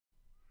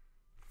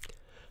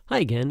Hi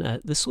again.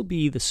 This will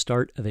be the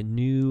start of a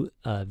new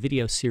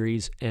video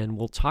series, and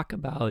we'll talk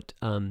about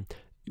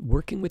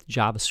working with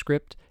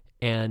JavaScript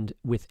and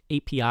with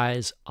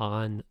APIs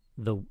on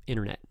the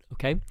internet.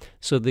 Okay,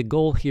 so the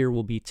goal here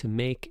will be to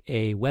make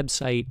a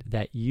website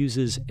that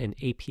uses an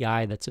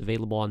API that's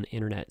available on the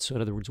internet. So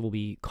in other words, we'll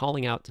be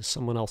calling out to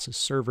someone else's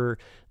server,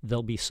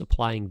 they'll be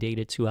supplying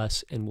data to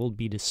us, and we'll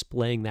be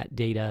displaying that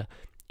data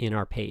in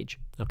our page.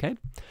 Okay,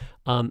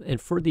 and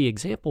for the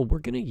example, we're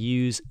going to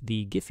use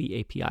the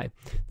Giphy API.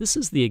 This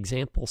is the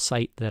example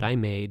site that I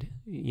made,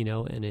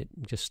 and it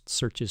just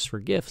searches for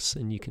GIFs,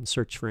 and you can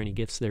search for any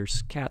GIFs.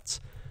 There's cats.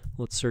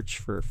 Let's search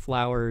for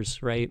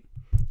flowers, right?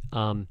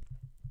 And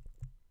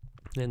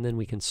then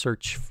we can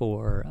search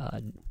for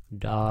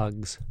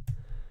dogs,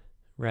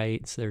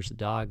 right? So there's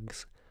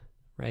dogs,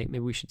 right?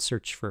 Maybe we should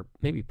search for,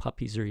 maybe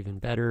puppies are even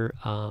better.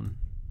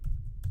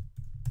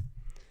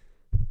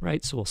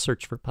 Right, so we'll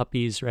search for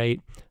puppies, right?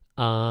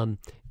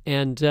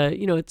 It's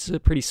a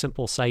pretty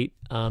simple site.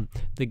 The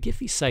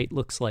Giphy site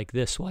looks like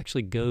this. We'll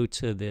actually go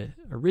to the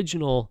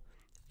original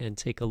and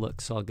take a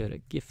look. So I'll go to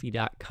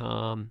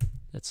giphy.com.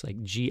 That's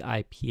like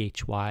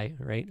Giphy,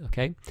 right?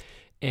 Okay,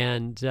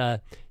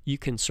 and you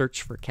can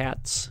search for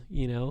cats.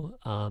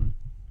 And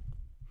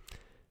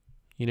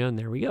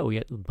there we go. We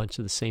get a bunch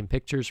of the same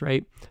pictures,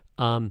 right?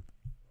 What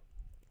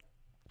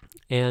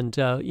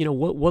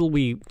will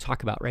we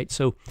talk about, right?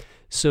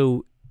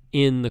 So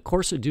in the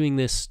course of doing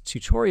this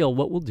tutorial,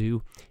 what we'll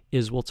do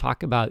is we'll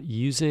talk about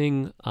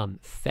using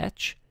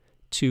fetch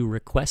to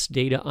request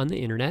data on the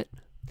internet,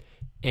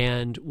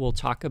 and we'll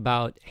talk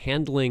about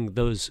handling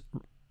those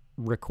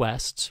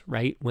requests,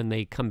 right, when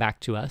they come back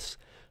to us.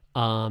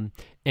 And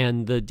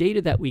the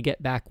data that we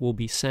get back will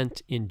be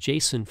sent in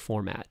JSON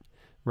format,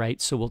 right?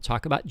 So we'll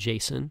talk about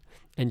JSON,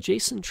 and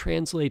JSON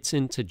translates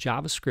into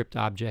JavaScript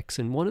objects.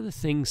 And one of the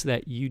things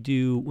that you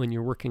do when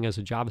you're working as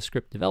a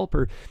JavaScript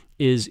developer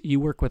is you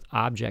work with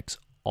objects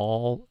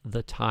all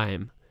the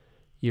time.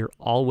 You're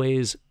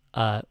always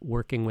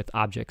working with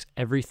objects.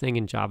 Everything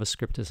in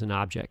JavaScript is an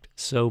object.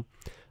 So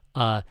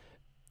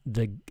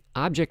the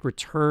object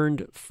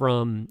returned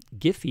from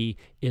Giphy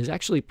is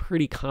actually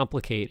pretty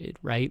complicated,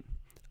 right?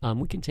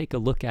 We can take a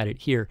look at it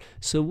here.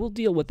 So we'll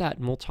deal with that,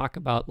 and we'll talk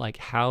about like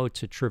how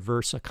to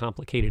traverse a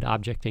complicated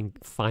object and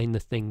find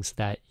the things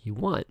that you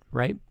want,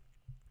 right?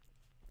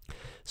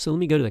 So let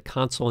me go to the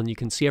console, and you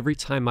can see every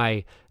time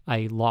I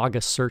log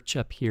a search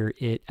up here,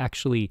 it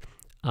actually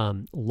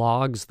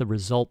logs the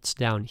results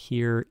down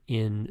here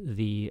in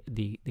the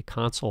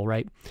console,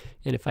 right?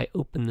 And if I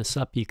open this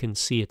up, you can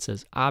see it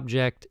says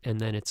object, and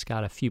then it's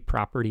got a few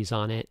properties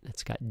on it.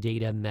 It's got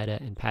data, meta,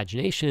 and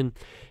pagination.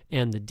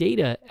 And the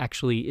data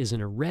actually is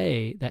an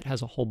array that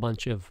has a whole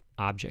bunch of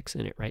objects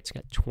in it, right? It's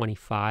got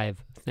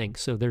 25 things.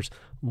 So there's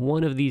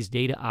one of these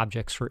data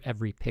objects for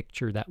every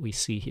picture that we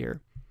see here.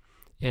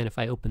 And if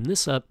I open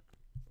this up,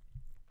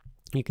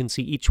 you can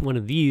see each one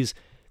of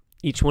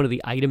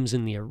the items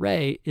in the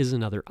array is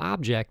another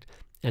object,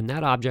 and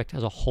that object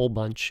has a whole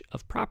bunch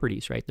of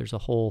properties, right? There's a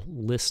whole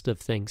list of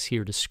things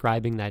here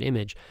describing that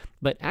image.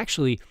 But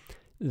actually,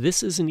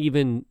 this isn't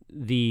even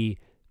the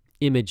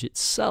image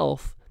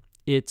itself.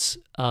 It's,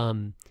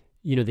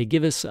 they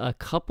give us a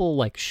couple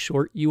like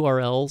short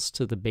URLs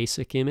to the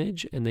basic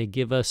image, and they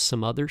give us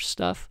some other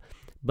stuff.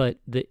 But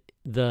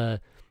the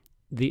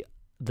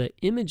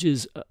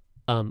images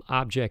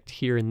object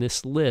here in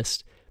this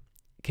list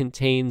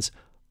contains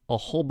a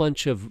whole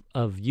bunch of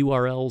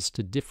URLs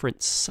to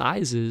different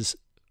sizes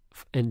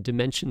and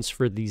dimensions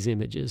for these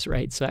images,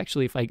 right? So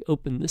actually, if I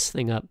open this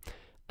thing up,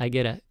 I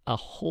get a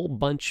whole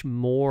bunch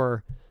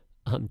more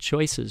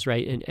choices,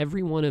 right? And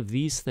every one of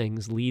these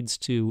things leads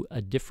to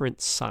a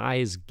different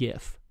size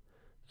GIF,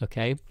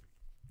 okay?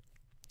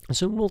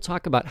 So we'll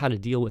talk about how to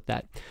deal with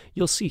that.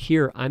 You'll see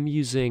here I'm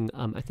using,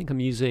 I think I'm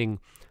using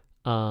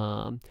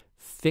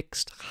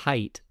fixed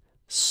height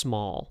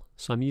small.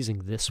 So I'm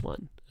using this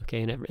one,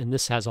 okay? And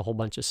this has a whole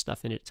bunch of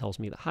stuff in it. It tells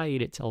me the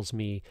height. It tells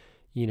me,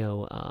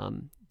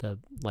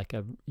 like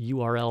a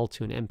URL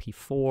to an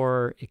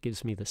MP4. It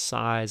gives me the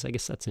size. I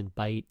guess that's in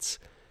bytes.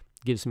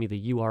 It gives me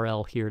the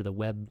URL here, the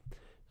web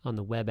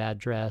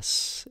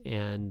address,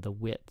 and the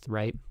width,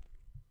 right?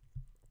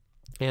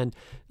 And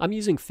I'm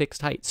using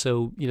fixed height,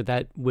 so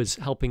that was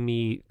helping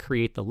me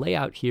create the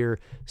layout here.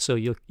 So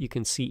you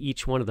can see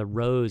each one of the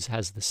rows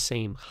has the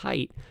same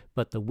height,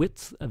 but the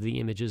width of the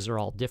images are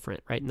all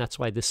different, right? And that's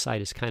why this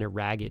site is kind of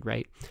ragged,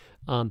 right?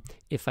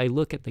 If I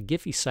look at the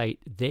Giphy site,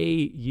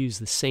 they use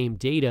the same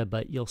data,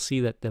 but you'll see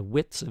that the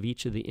widths of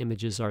each of the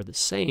images are the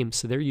same,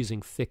 so they're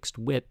using fixed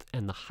width,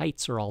 and the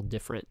heights are all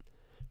different,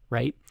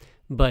 right?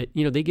 But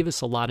they give us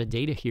a lot of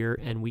data here,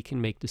 and we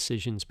can make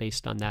decisions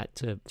based on that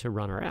to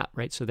run our app,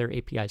 right? So their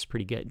API is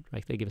pretty good,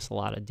 right? They give us a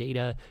lot of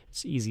data.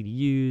 It's easy to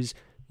use.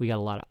 We got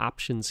a lot of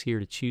options here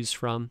to choose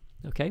from,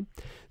 okay?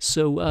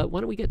 So why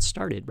don't we get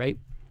started, right?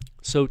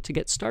 So to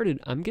get started,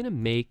 I'm going to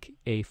make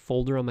a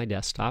folder on my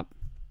desktop.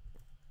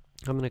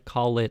 I'm going to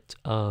call it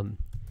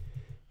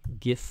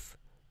GIF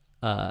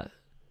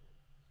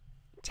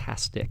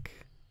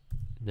tastic.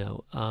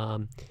 No,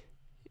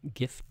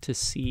 GIF to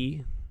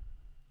see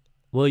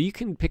Well, you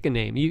can pick a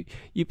name.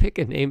 You pick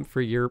a name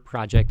for your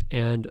project,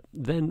 and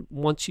then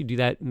once you do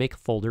that, make a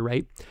folder,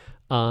 right?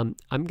 I'm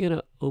going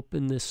to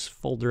open this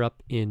folder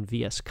up in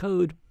VS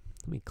Code.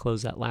 Let me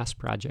close that last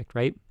project,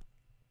 right?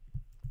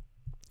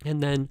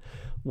 And then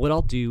what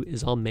I'll do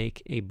is I'll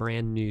make a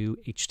brand new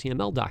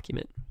HTML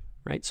document,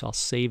 right? So I'll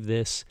save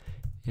this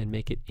and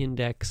make it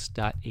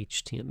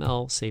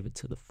index.html, save it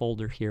to the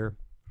folder here,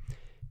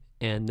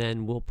 and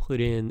then we'll put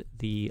in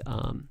the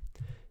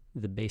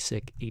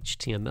basic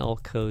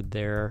HTML code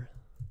there.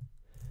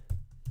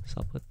 So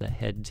I'll put the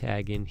head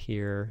tag in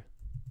here,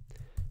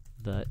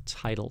 the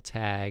title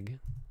tag,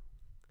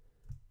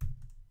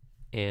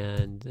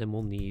 and then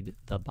we'll need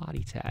the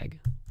body tag.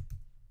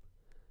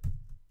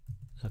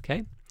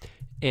 Okay,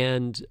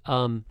 and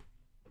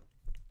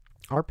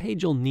our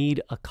page will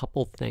need a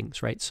couple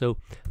things, right? So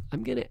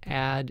I'm going to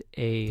add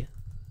a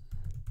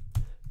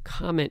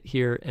comment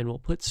here, and we'll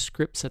put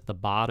scripts at the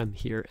bottom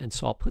here. And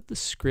so I'll put the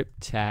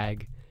script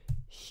tag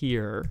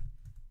here,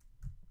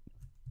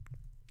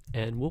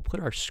 and we'll put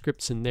our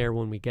scripts in there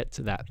when we get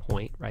to that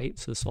point, right?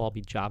 So this will all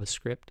be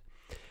JavaScript.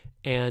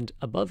 And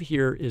above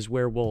here is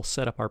where we'll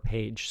set up our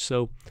page.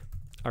 So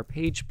our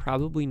page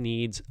probably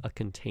needs a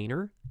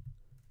container,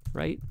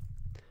 right?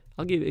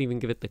 I'll even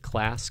give it the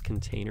class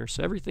container.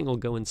 So everything will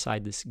go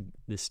inside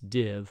this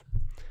div,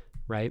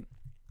 right?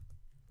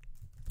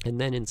 And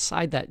then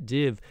inside that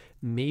div,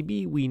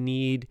 maybe we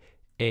need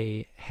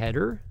a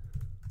header,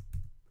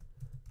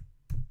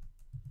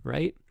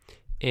 right?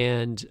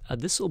 And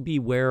this will be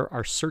where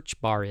our search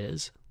bar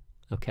is,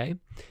 okay?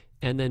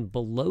 And then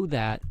below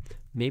that,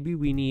 maybe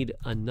we need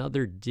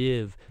another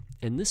div,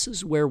 and this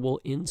is where we'll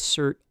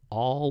insert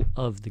all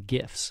of the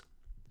GIFs,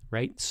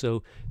 right?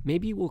 So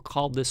maybe we'll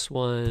call this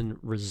one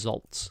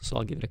results. So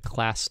I'll give it a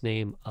class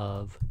name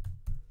of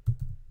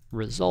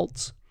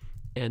results,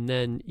 and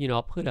then, you know,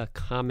 I'll put a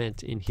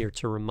comment in here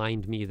to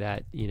remind me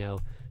that, you know,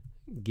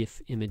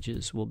 GIF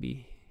images will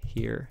be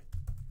here,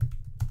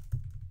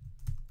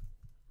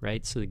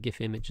 right? So the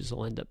GIF images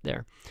will end up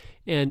there.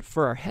 And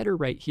for our header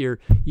right here,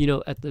 you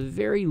know, at the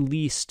very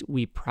least,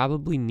 we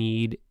probably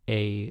need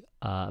a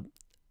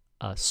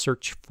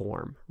search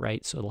form,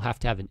 right? So it'll have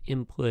to have an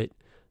input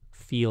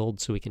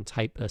field so we can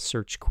type a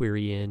search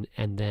query in,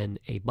 and then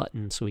a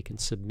button so we can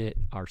submit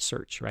our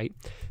search, right?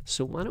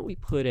 So why don't we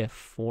put a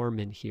form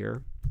in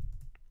here,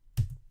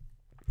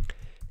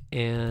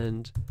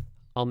 and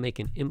I'll make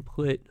an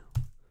input.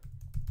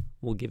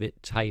 We'll give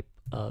it type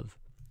of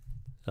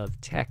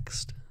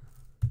text,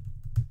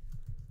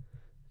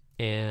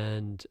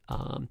 and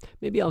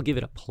maybe I'll give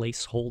it a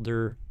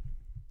placeholder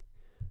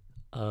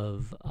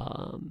of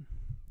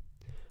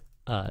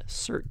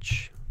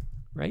search,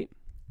 right?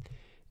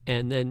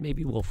 And then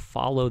maybe we'll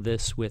follow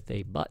this with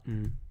a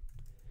button,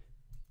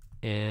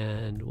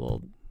 and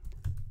we'll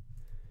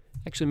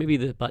actually, maybe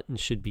the button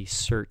should be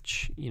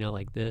search, you know,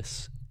 like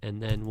this, and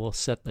then we'll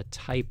set the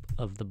type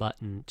of the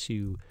button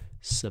to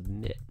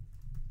submit.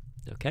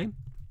 Okay,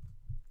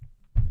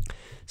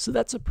 so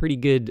that's a pretty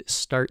good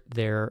start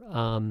there.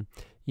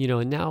 You know,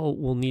 and now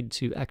we'll need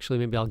to actually,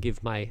 maybe I'll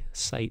give my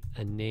site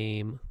a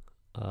name,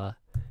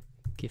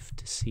 GIF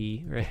to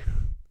see, right?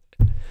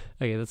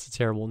 Okay, that's a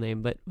terrible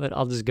name, but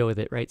I'll just go with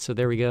it, right? So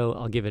there we go.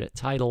 I'll give it a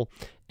title,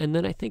 and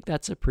then I think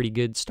that's a pretty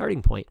good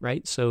starting point,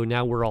 right? So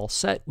now we're all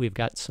set. We've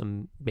got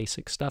some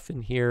basic stuff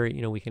in here.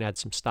 You know, we can add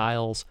some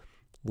styles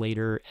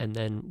later, and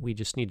then we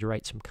just need to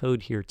write some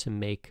code here to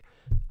make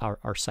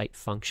our site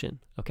function.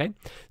 Okay,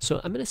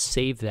 so I'm going to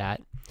save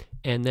that,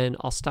 and then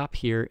I'll stop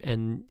here,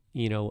 and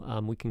you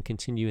know, we can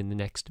continue in the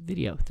next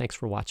video. Thanks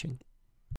for watching.